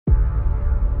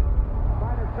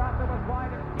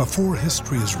Before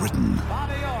history is written,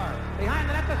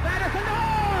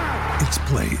 it's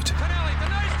played.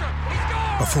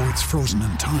 Before it's frozen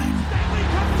in time,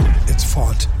 it's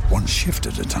fought one shift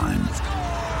at a time.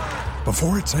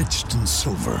 Before it's etched in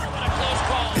silver,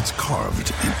 it's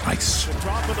carved in ice.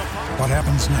 What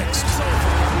happens next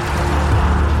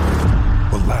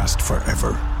will last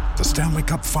forever. The Stanley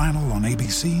Cup Final on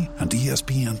ABC and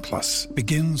ESPN Plus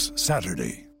begins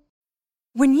Saturday.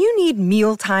 When you need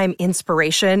mealtime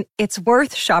inspiration, it's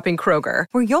worth shopping Kroger,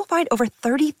 where you'll find over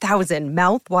 30,000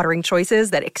 mouth-watering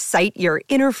choices that excite your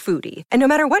inner foodie. And no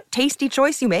matter what tasty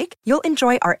choice you make, you'll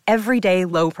enjoy our everyday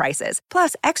low prices,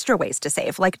 plus extra ways to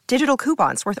save, like digital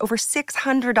coupons worth over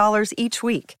 $600 each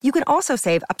week. You can also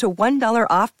save up to $1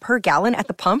 off per gallon at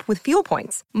the pump with fuel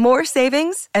points. More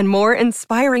savings and more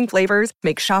inspiring flavors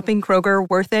make shopping Kroger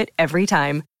worth it every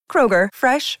time. Kroger,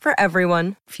 fresh for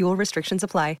everyone. Fuel restrictions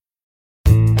apply.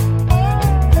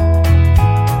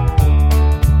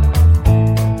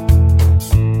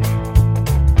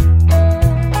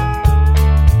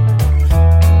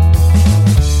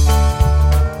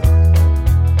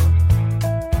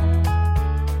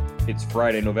 It's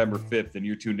Friday, November 5th, and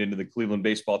you're tuned into the Cleveland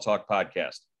Baseball Talk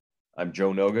podcast. I'm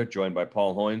Joe Noga, joined by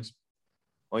Paul Hoynes.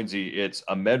 Hoynesy, it's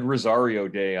Amed Rosario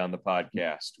Day on the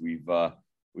podcast. We've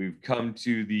come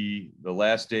to the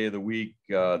last day of the week,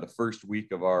 the first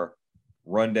week of our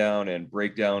rundown and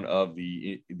breakdown of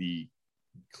the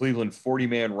Cleveland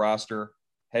 40-man roster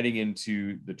heading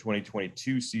into the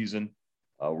 2022 season.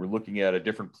 We're looking at a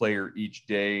different player each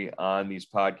day on these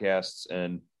podcasts,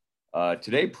 and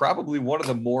today, probably one of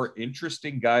the more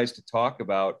interesting guys to talk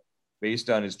about based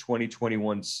on his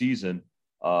 2021 season,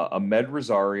 Amed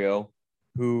Rosario,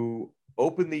 who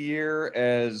opened the year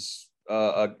as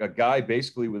a guy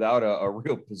basically without a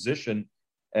real position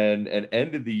and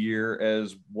ended the year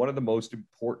as one of the most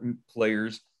important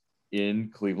players in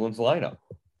Cleveland's lineup.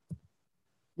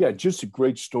 Yeah, just a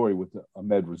great story with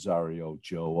Amed Rosario,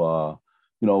 Joe.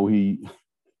 He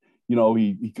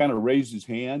kind of raised his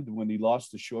hand when he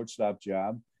lost the shortstop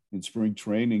job in spring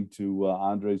training to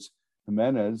Andres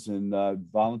Jimenez and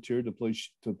volunteered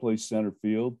to play center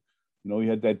field. He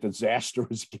had that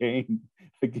disastrous game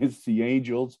against the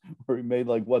Angels where he made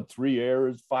 3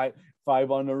 errors, five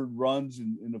unearned runs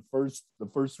in the first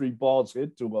 3 balls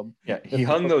hit to him. Yeah, he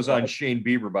hung those on Shane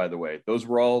Bieber, by the way. Those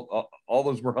were all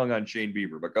those were hung on Shane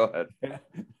Bieber, but go ahead. Yeah,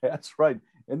 that's right.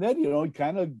 And then, he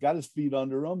kind of got his feet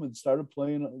under him and started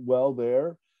playing well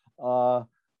there. But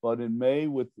in May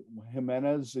with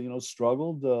Jimenez,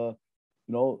 struggled, Terry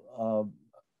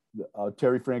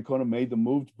Francona made the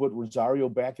move to put Rosario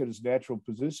back at his natural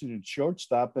position at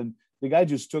shortstop, and the guy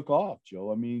just took off,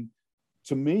 Joe. I mean,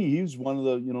 to me, he was one of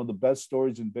the best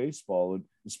stories in baseball, and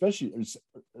especially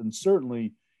and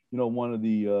certainly, one of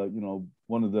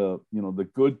the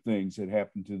good things that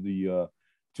happened to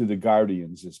the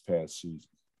Guardians this past season.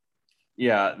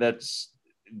 Yeah, that's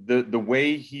the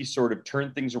way he sort of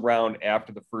turned things around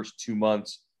after the first 2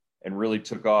 months and really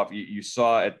took off. You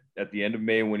saw at the end of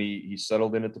May when he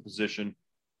settled in at the position.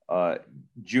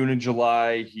 June and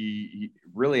July, he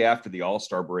really after the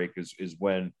All-Star break is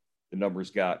when the numbers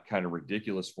got kind of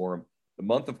ridiculous for him. The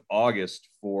month of August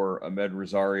for Amed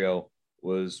Rosario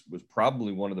was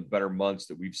probably one of the better months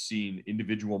that we've seen,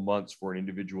 individual months for an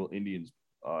individual Indians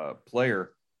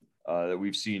player that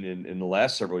we've seen in the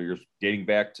last several years, dating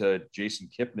back to Jason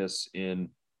Kipnis in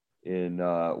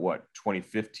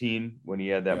 2015 when he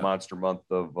had that monster month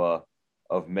of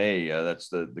May. That's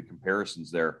the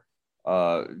comparisons there.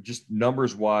 Just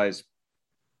numbers wise,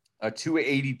 a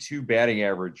 282 batting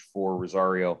average for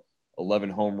Rosario, 11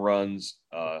 home runs,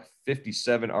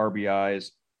 57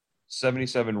 RBIs,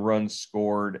 77 runs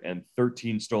scored, and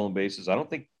 13 stolen bases. I don't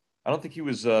think he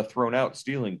was thrown out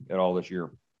stealing at all this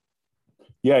year.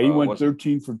 Yeah, he went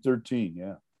 13 for 13.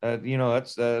 Yeah.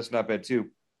 That's not bad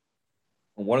too.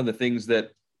 One of the things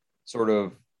that sort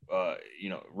of,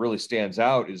 really stands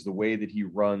out is the way that he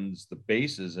runs the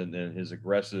bases and his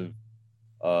aggressive,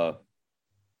 and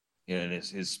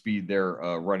his speed there,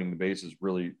 running the bases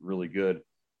really, really good.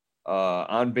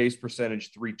 On base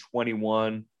percentage,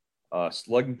 321,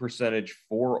 slugging percentage,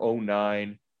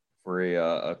 409 for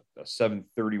a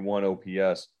 731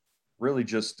 OPS. Really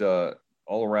just,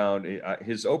 all around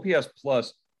his OPS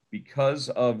plus because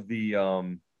of the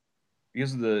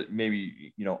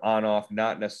maybe, on off,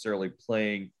 not necessarily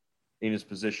playing in his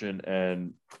position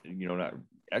and, not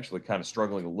actually kind of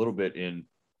struggling a little bit in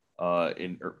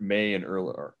May and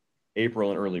April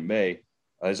and early May.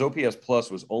 His OPS plus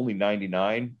was only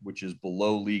 99, which is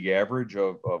below league average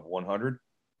of 100.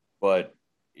 But,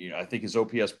 I think his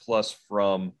OPS plus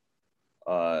from,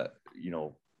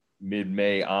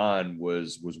 mid-May on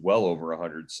was well over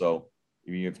 100. So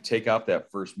if you take out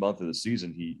that first month of the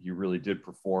season, he really did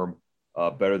perform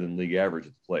better than league average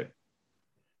at the plate.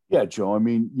 Yeah, Joe. I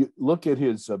mean, you look at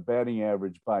his batting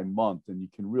average by month, and you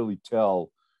can really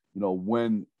tell,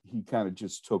 when he kind of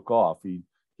just took off. He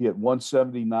hit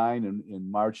 179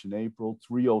 in March and April,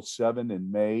 307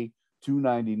 in May,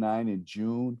 299 in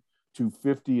June,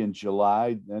 250 in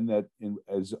July. Then the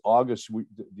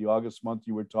August month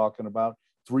you were talking about,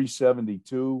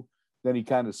 372. Then he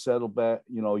kind of settled back.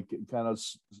 He kind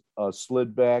of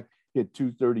slid back, hit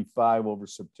 235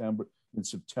 in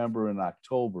September and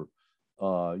October.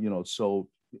 So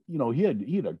he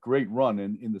had a great run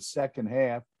in the second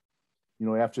half.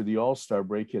 After the All-Star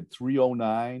break, he had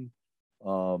 309.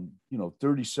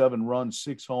 37 runs,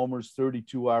 6 homers,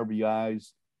 32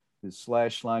 RBIs. His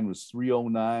slash line was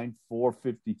 309,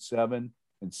 457,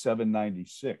 and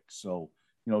 796. So,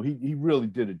 he really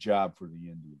did a job for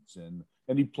the Indians,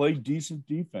 and he played decent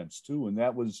defense too. And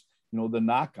that was, the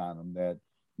knock on him, that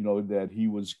he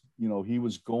was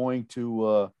going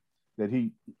to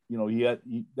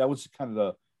that was kind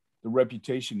of the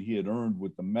reputation he had earned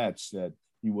with the Mets, that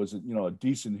he was a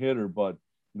decent hitter, but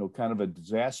kind of a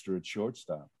disaster at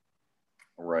shortstop.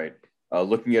 Right.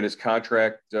 Looking at his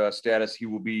contract status, he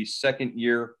will be second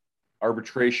year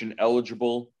arbitration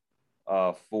eligible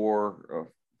for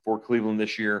Cleveland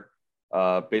this year.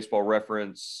 Baseball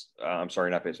Reference,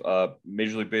 not baseball,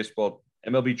 Major League Baseball,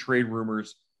 MLB Trade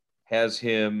Rumors has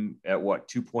him at what,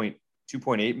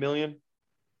 2.8 million?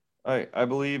 I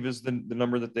believe is the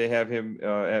number that they have him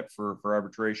at for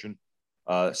arbitration.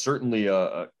 Certainly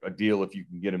a deal if you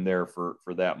can get him there for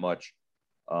that much.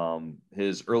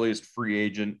 His earliest free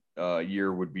agent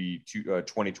year would be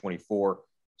 2024.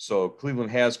 So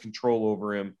Cleveland has control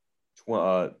over him,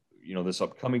 this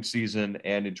upcoming season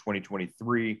and in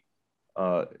 2023.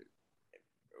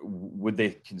 Would they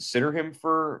consider him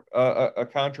for a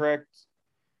contract?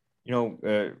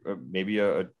 Maybe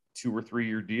a 2 or 3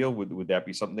 year deal? Would that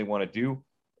be something they want to do?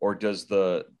 Or does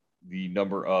the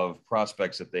number of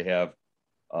prospects that they have,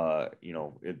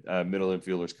 middle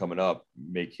infielders coming up,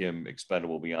 make him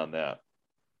expendable beyond that?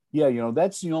 Yeah,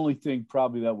 that's the only thing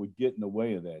probably that would get in the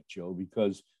way of that, Joe,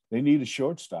 because they need a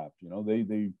shortstop. You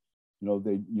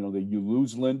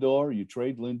lose Lindor, you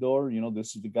trade Lindor.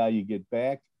 This is the guy you get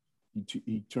back.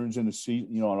 He turns in a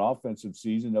season, an offensive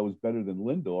season that was better than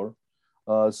Lindor.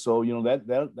 So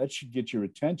that should get your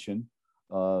attention.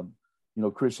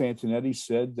 Chris Antonetti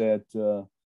said that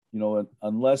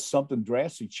unless something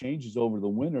drastic changes over the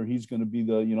winter, he's going to be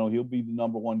he'll be the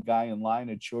number one guy in line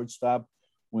at shortstop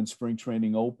when spring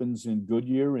training opens in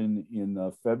Goodyear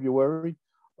in February.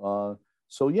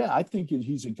 So yeah, I think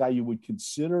he's a guy you would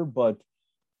consider, but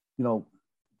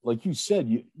like you said,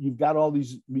 you've got all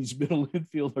these middle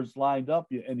infielders lined up,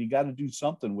 and you got to do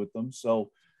something with them.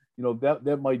 So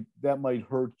that might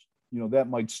hurt. That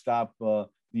might stop the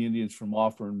Indians from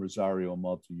offering Rosario a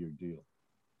multi-year deal.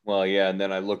 Well, yeah, and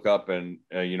then I look up and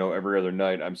every other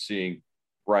night I'm seeing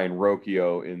Brian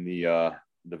Rocchio in the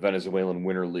Venezuelan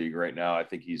Winter League right now. I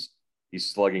think he's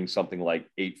slugging something like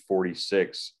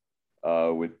 846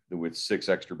 with 6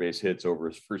 extra base hits over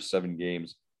his first 7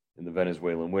 games in the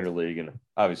Venezuelan Winter League, and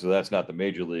obviously that's not the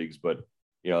major leagues, but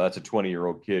that's a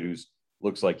 20-year-old kid who's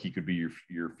looks like he could be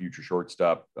your future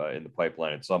shortstop in the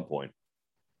pipeline at some point.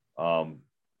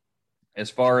 As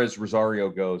far as Rosario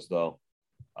goes, though,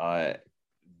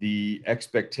 the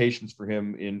expectations for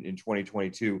him in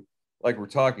 2022, like we're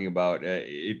talking about,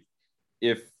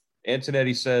 if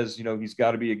Antonetti says, he's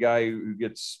got to be a guy who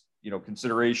gets,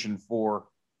 consideration for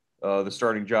the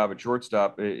starting job at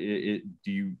shortstop, do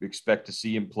you expect to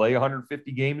see him play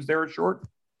 150 games there at short?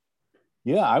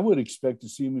 Yeah, I would expect to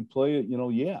see him play it.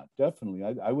 Yeah, definitely.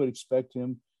 I would expect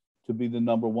him to be the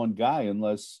number one guy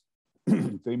unless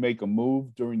they make a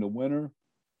move during the winter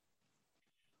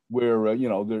where,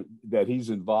 that he's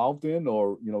involved in,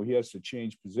 or, he has to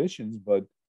change positions. But,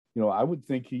 I would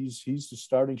think he's the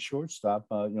starting shortstop,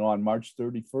 on March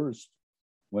 31st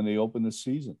when they open the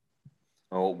season.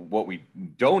 Oh, what we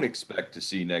don't expect to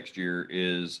see next year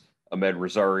is Amed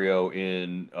Rosario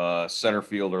in center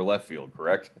field or left field,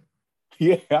 correct?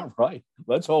 Yeah, right.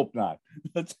 Let's hope not.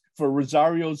 That's for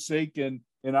Rosario's sake and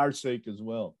our sake as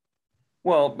well.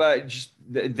 Well, but just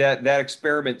that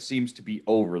experiment seems to be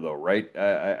over, though, right?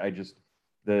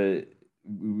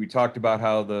 We talked about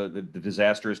how the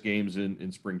disastrous games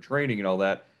in spring training and all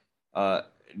that.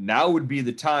 Now would be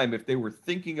the time, if they were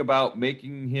thinking about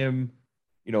making him,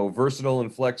 versatile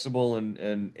and flexible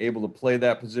and able to play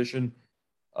that position.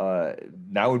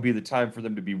 Now would be the time for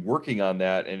them to be working on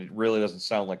that, and it really doesn't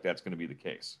sound like that's going to be the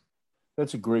case.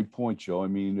 That's a great point, Joe. I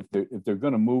mean, if they're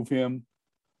going to move him,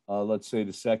 let's say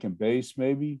to second base,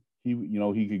 maybe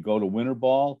he could go to winter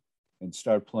ball and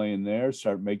start playing there,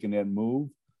 start making that move,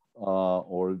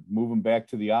 or move him back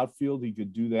to the outfield. He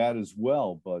could do that as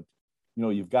well. But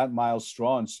you've got Miles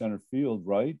Straw in center field,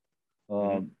 right?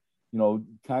 Kind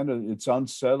of it's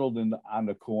unsettled on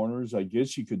the corners, I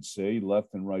guess you could say,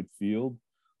 left and right field.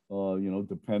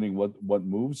 Depending what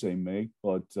moves they make,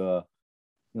 but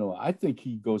I think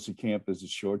he goes to camp as a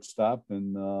shortstop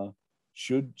and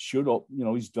should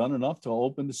he's done enough to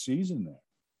open the season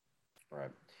there.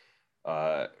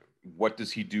 Right. What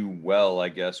does he do well? I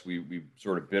guess we've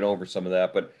sort of been over some of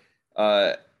that, but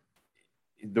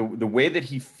the way that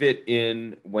he fit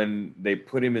in when they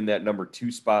put him in that number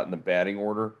 2 spot in the batting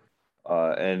order,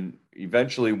 and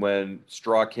eventually when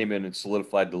Straw came in and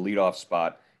solidified the leadoff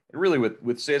spot, and really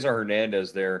with Cesar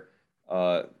Hernandez there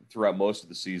throughout most of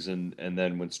the season, and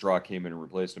then when Straw came in and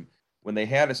replaced him, when they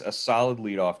had a solid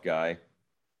leadoff guy,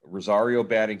 Rosario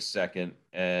batting second,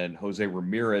 and Jose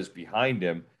Ramirez behind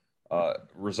him,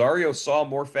 Rosario saw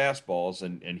more fastballs,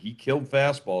 and he killed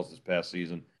fastballs this past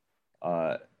season.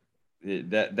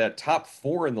 That top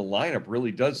 4 in the lineup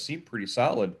really does seem pretty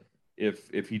solid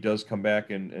if he does come back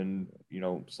and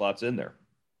slots in there.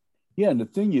 Yeah, and the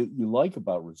thing you like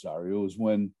about Rosario is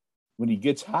when he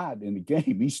gets hot in the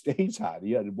game, he stays hot.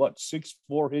 He had 6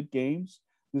 4-hit games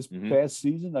this past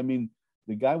season. I mean,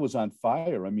 the guy was on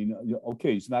fire. I mean,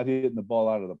 okay, he's not hitting the ball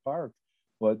out of the park,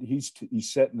 but he's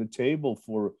setting the table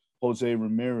for Jose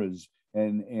Ramirez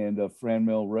and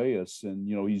Franmil Reyes, and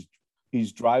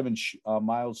he's driving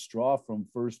Miles Straw from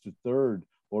first to third,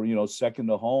 or second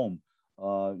to home.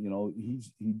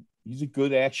 He's a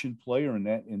good action player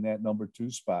in that number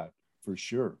 2 spot for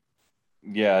sure.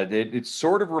 Yeah, it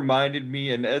sort of reminded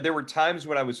me, and there were times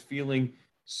when I was feeling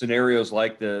scenarios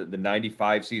like the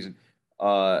 95 season.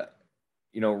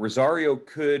 Rosario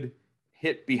could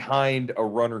hit behind a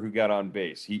runner who got on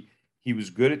base. He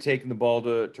was good at taking the ball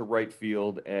to right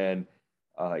field, and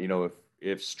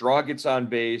if Straw gets on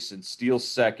base and steals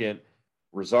second,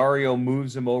 Rosario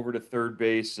moves him over to third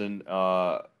base, and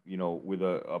with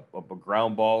a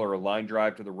ground ball or a line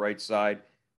drive to the right side,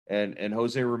 and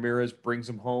Jose Ramirez brings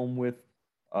him home with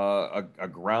a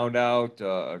ground out,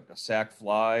 a sac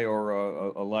fly, or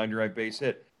a line drive base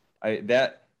hit.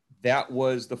 That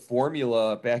was the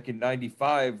formula back in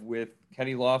 '95 with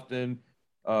Kenny Lofton,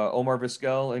 Omar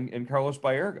Vizquel, and Carlos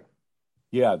Baerga.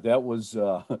 Yeah, that was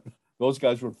those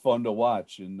guys were fun to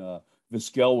watch, and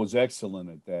Vizquel was excellent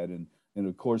at that, and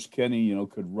of course Kenny,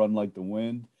 could run like the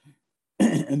wind,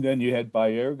 and then you had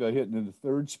Baerga hitting in the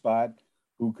 3rd spot,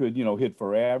 who could hit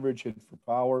for average, hit for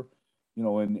power,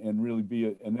 and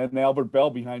really and then Albert Bell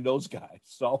behind those guys.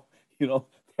 So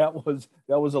that was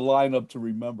a lineup to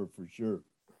remember for sure.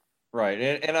 Right,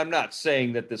 and I'm not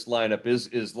saying that this lineup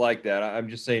is like that. I'm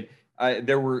just saying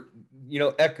there were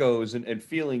echoes and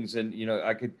feelings, and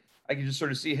I could just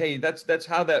sort of see, hey, that's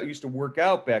how that used to work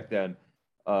out back then,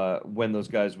 when those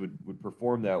guys would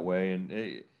perform that way,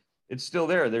 and it's still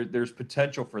there. There's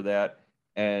potential for that,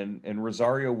 and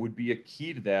Rosario would be a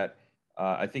key to that.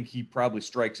 I think he probably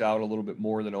strikes out a little bit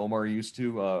more than Omar used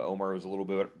to. Omar was a little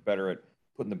bit better at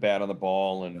putting the bat on the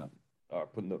ball and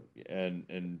putting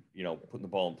the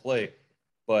ball in play.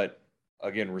 But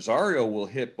again, Rosario will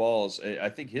hit balls. I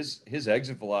think his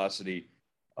exit velocity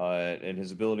and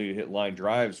his ability to hit line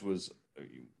drives was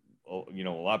a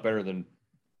lot better than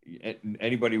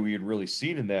anybody we had really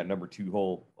seen in that number 2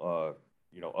 hole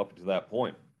up to that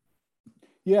point.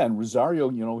 Yeah, and Rosario,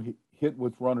 he hit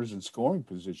with runners in scoring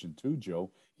position too,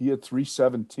 Joe. He had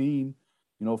 317,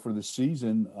 for the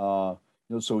season.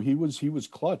 So he was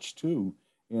clutch too,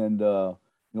 and so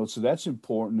that's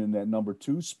important in that number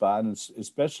 2 spot, and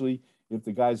especially if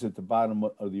the guys at the bottom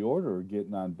of the order are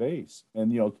getting on base,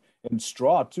 and and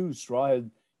Straw too. Straw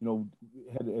had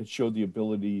had showed the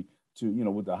ability to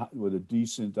with a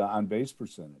decent on base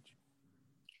percentage.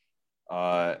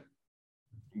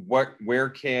 Where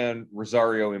can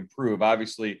Rosario improve?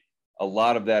 Obviously, a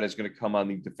lot of that is going to come on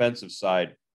the defensive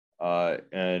side,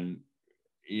 and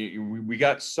we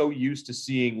got so used to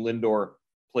seeing Lindor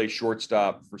play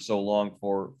shortstop for so long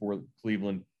for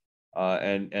Cleveland,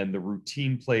 and the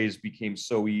routine plays became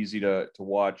so easy to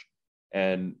watch,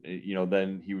 and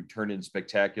then he would turn in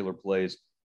spectacular plays.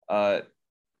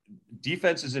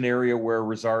 Defense is an area where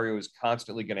Rosario is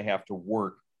constantly going to have to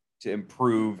work to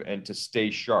improve and to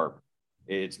stay sharp.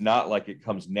 It's not like it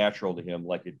comes natural to him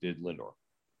like it did Lindor.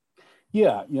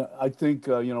 Yeah, I think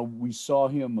we saw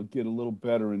him get a little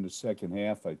better in the second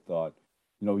half. I thought,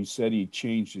 he said he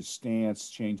changed his stance,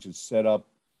 changed his setup.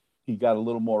 He got a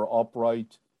little more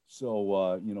upright,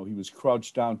 So, he was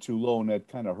crouched down too low, and that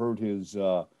kind of hurt his,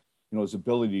 his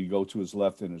ability to go to his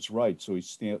left and his right. So he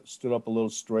stood up a little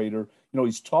straighter.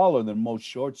 He's taller than most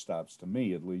shortstops, to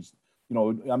me at least.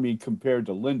 Compared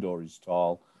to Lindor, he's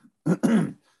tall.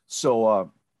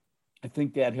 So I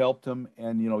think that helped him.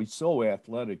 And, he's so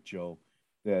athletic, Joe,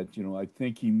 that, I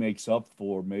think he makes up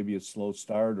for maybe a slow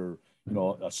start or,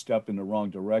 a step in the wrong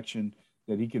direction,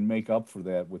 that he can make up for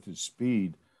that with his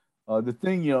speed. The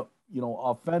thing,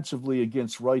 offensively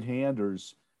against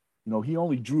right-handers, he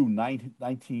only drew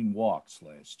 19 walks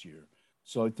last year.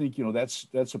 So I think,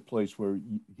 that's a place where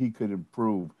he could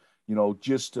improve,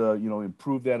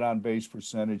 improve that on-base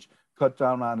percentage, cut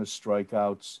down on his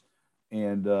strikeouts,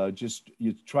 and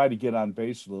you try to get on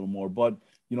base a little more. But,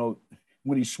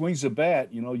 when he swings the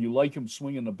bat, you like him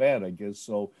swinging the bat, I guess.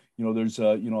 So, there's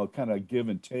a kind of give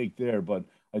and take there. But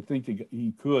I think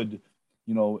he could,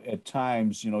 at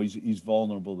times, he's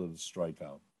vulnerable to the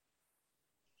strikeout.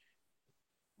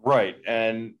 Right.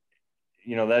 And,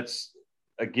 that's,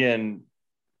 again,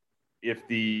 if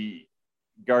the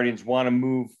Guardians want to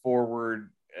move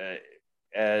forward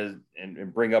and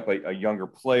bring up a younger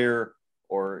player,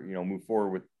 or, move forward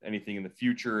with anything in the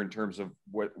future in terms of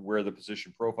where the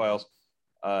position profiles,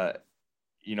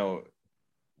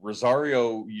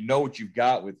 Rosario, what you've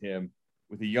got with him.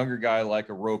 With a younger guy like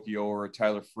a Rocchio or a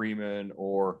Tyler Freeman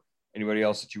or anybody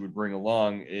else that you would bring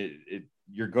along,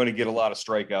 you're going to get a lot of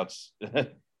strikeouts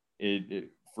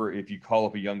for if you call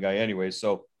up a young guy anyway.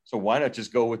 So why not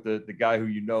just go with the guy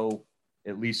who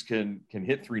at least can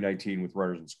hit 319 with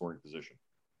runners in scoring position?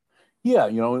 Yeah,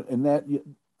 and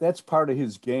that's part of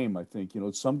his game, I think.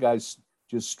 Some guys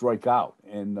just strike out,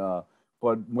 and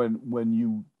but when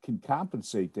you can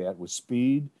compensate that with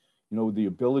speed, the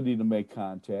ability to make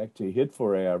contact, to hit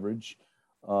for average,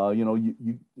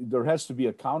 there has to be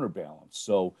a counterbalance.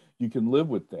 So you can live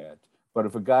with that. But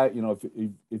if a guy,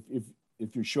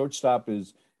 if your shortstop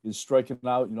is striking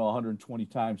out, 120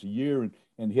 times a year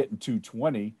and hitting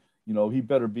 220, he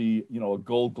better be, a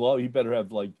Gold Glove. He better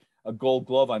have like a Gold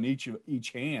Glove on each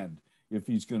hand if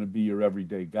he's going to be your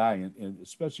everyday guy, and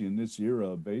especially in this era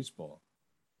of baseball.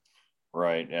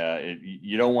 Right.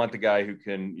 You don't want the guy who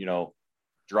can,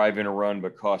 drive in a run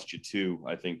but cost you two.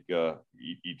 I think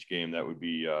each game that would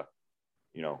be,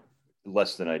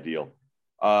 less than ideal.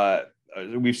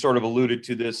 We've sort of alluded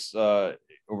to this over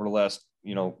the last,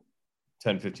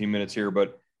 10, 15 minutes here,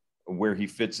 but where he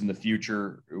fits in the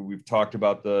future. We've talked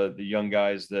about the young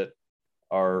guys that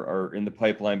are in the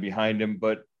pipeline behind him,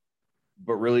 but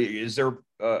really, is there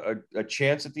a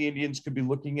chance that the Indians could be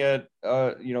looking at,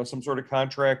 some sort of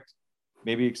contract,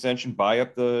 maybe extension, buy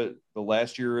up the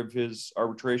last year of his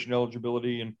arbitration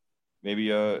eligibility, and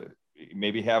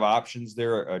maybe have options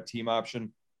there, a team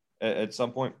option at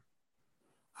some point?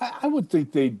 I would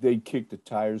think they'd kick the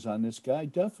tires on this guy.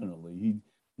 Definitely.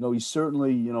 He's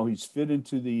certainly, he's fit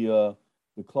into the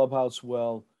clubhouse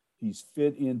well. He's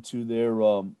fit into their,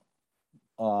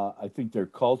 I think their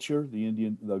culture,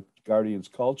 the Guardians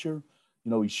culture.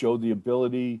 He showed the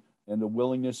ability and the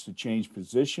willingness to change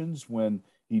positions when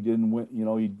he didn't win.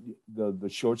 The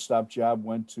shortstop job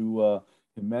went to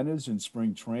Jimenez in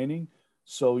spring training.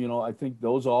 So, I think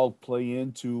those all play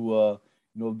into,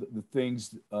 the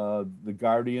things the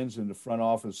Guardians and the front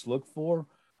office look for.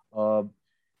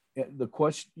 The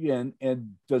question,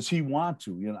 and does he want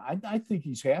to? I think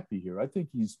he's happy here. I think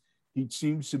he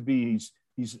seems to be,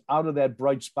 he's out of that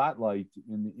bright spotlight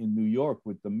in New York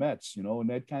with the Mets, and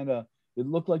that it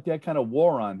looked like that kind of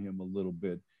wore on him a little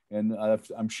bit. And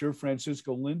I'm sure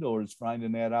Francisco Lindor is found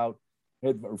that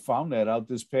out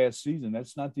this past season.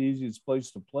 That's not the easiest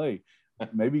place to play.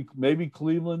 Maybe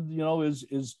Cleveland,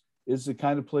 is the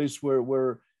kind of place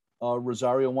where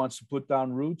Rosario wants to put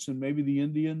down roots, and maybe the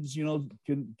Indians,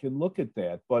 can look at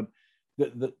that. But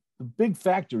the big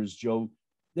factor is, Joe,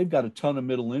 they've got a ton of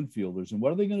middle infielders, and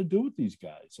what are they going to do with these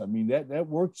guys? I mean, that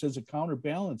works as a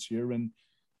counterbalance here. And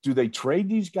do they trade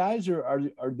these guys, or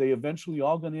are they eventually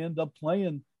all going to end up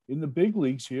playing in the big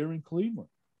leagues here in Cleveland?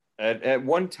 At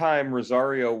one time,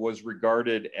 Rosario was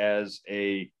regarded as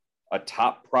a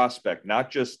top prospect,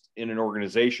 not just in an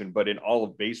organization, but in all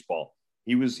of baseball.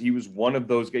 He was one of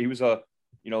those guys. He was the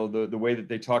way that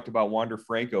they talked about Wander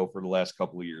Franco for the last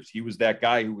couple of years. He was that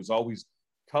guy who was always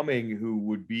coming, who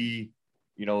would be,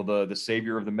 the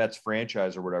savior of the Mets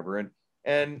franchise or whatever.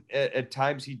 And at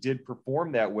times he did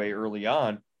perform that way early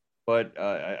on, but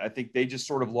I think they just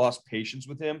sort of lost patience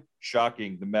with him.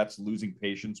 Shocking, the Mets losing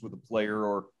patience with a player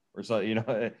or something,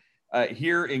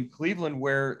 here in Cleveland,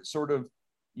 where sort of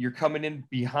you're coming in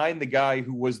behind the guy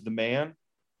who was the man,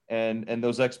 and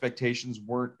those expectations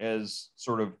weren't as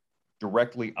sort of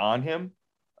directly on him.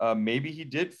 maybe he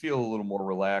did feel a little more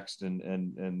relaxed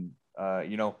and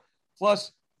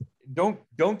plus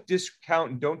don't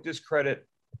discount and don't discredit.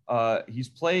 He's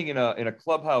playing in a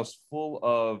clubhouse full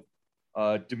of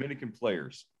Dominican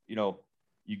players.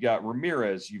 You got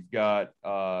Ramirez, you've got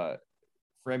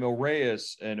Franmil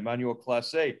Reyes and Emmanuel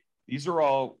Clase. These are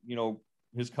all,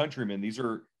 his countrymen. These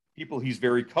are people he's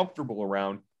very comfortable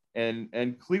around.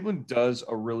 And Cleveland does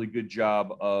a really good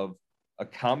job of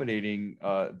accommodating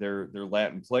their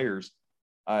Latin players.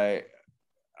 I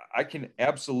can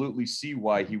absolutely see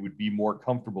why he would be more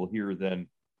comfortable here than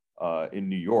in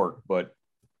New York. But,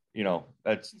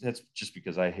 that's just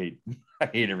because I hate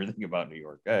everything about New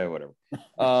York. Whatever.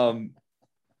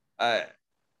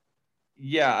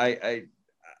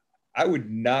 I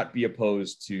would not be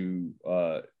opposed to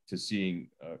seeing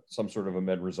some sort of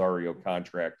Amed Rosario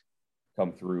contract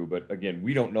come through. But again,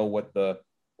 we don't know what the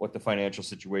financial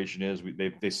situation is.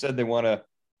 They said they want to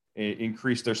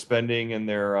increase their spending and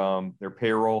their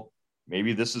payroll.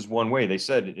 Maybe this is one way. They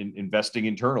said investing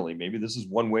internally. Maybe this is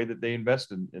one way that they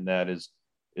invest in that is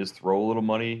throw a little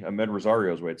money Amed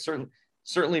Rosario's way. It's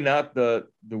certainly not the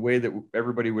way that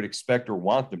everybody would expect or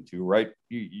want them to, right?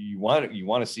 You want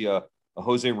to see a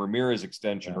Jose Ramirez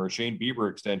extension or a Shane Bieber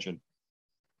extension.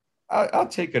 I'll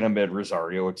take an Amed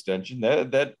Rosario extension.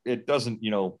 That it doesn't,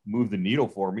 move the needle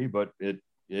for me, but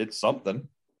it's something.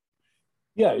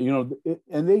 Yeah,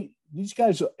 and these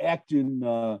guys are acting,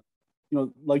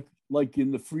 like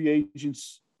in the free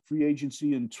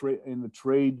agency and in the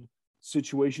trade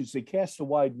situations, they cast a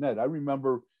wide net. I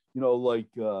remember,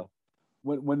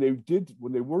 when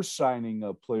they were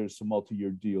signing players to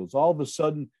multi-year deals, all of a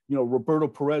sudden, Roberto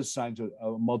Perez signs a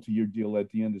multi-year deal at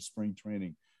the end of spring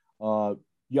training.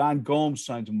 Yan Gomes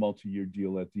signs a multi-year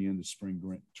deal at the end of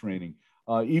spring training.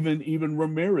 Even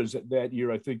Ramirez that year,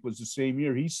 I think, was the same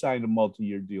year. He signed a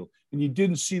multi-year deal, and you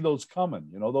didn't see those coming.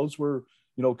 Those were,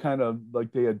 kind of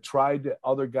like they had tried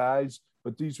other guys,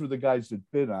 but these were the guys that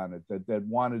bid on it, that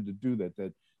wanted to do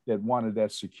that wanted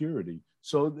that security.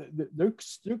 So there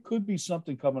could be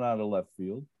something coming out of left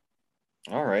field.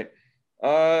 All right.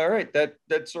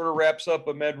 That sort of wraps up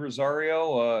Amed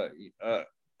Rosario.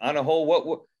 On a whole,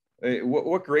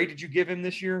 what grade did you give him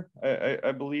this year?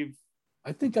 I believe.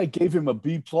 I think I gave him a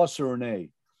B+ or an A.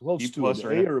 Close B+ to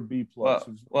an A or a B+.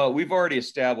 Well, we've already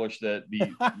established that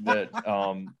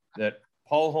that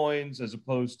Paul Hoynes, as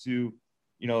opposed to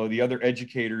the other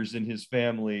educators in his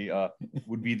family,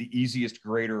 would be the easiest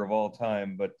grader of all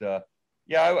time. But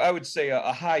I would say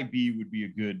a high B would be a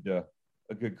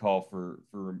good call for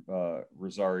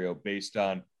Rosario based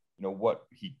on what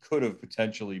he could have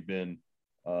potentially been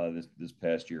this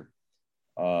past year.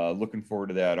 Looking forward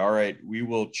to that. All right, we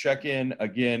will check in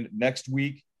again next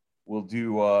week. We'll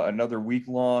do another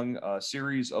week-long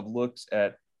series of looks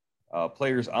at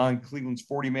players on Cleveland's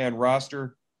 40-man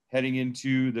roster heading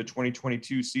into the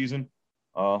 2022 season.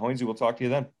 Hoynesy, we'll talk to you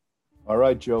then. All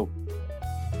right, Joe.